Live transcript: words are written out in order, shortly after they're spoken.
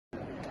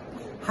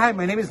Hi,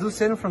 my name is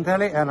Luciano from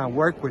Tele and I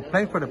work with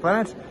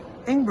Plant-for-the-Planet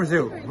in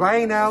Brazil.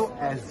 Right now,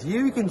 as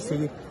you can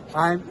see,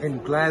 I'm in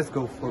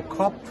Glasgow for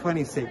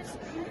COP26.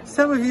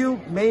 Some of you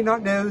may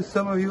not know,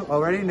 some of you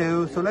already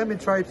know, so let me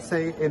try to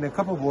say in a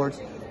couple of words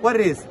what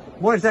it is.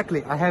 More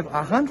exactly, I have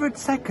 100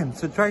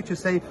 seconds to try to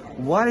say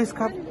what is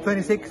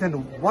COP26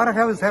 and what the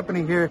hell is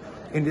happening here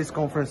in this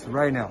conference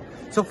right now.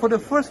 So for the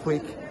first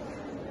week,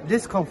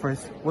 this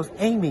conference was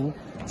aiming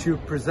to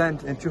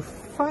present and to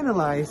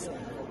finalize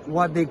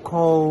what they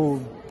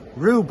call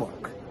rule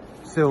book.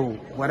 So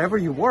whatever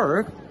you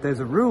work,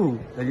 there's a rule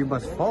that you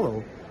must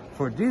follow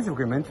for this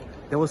agreement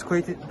that was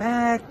created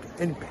back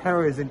in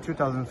Paris in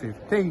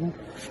 2015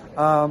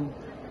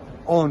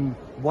 on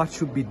what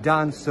should be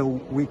done so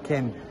we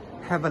can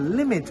have a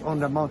limit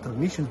on the amount of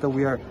emissions that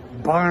we are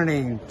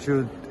burning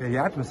through the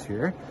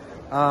atmosphere.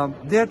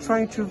 They're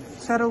trying to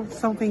settle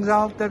some things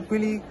out that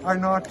really are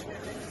not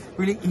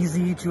really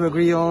easy to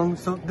agree on.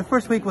 So the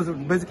first week was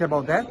basically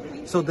about that.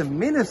 So the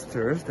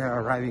ministers that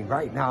are arriving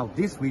right now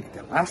this week,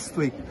 the last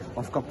week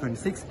of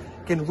COP26,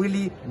 can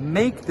really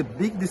make the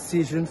big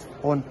decisions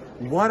on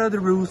what are the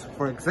rules,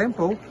 for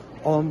example,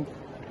 on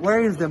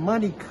where is the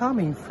money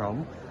coming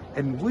from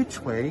and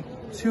which way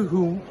to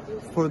whom,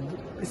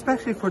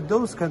 especially for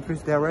those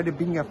countries that are already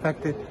being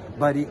affected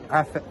by the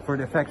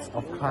effects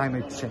of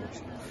climate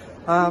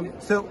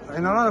change. So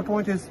another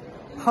point is,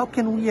 how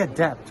can we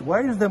adapt?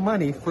 Where is the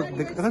money for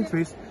the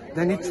countries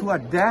that need to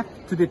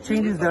adapt to the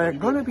changes that are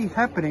going to be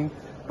happening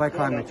by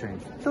climate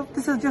change? So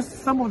this is just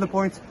some of the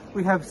points.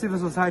 We have civil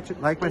society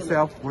like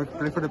myself, work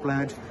for the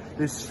planet,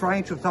 that's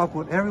trying to talk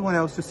with everyone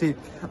else to see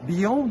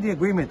beyond the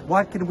agreement,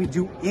 what can we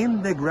do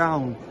in the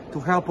ground to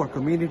help our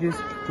communities,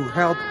 to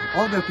help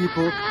other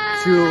people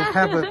to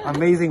have an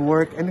amazing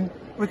work, and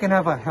we can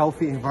have a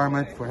healthy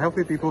environment for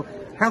healthy people,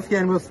 healthy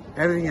animals,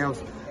 everything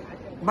else.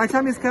 My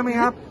time is coming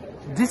up.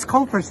 This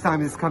conference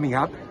time is coming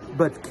up,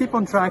 but keep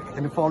on track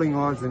and following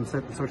us in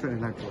social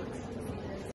networks.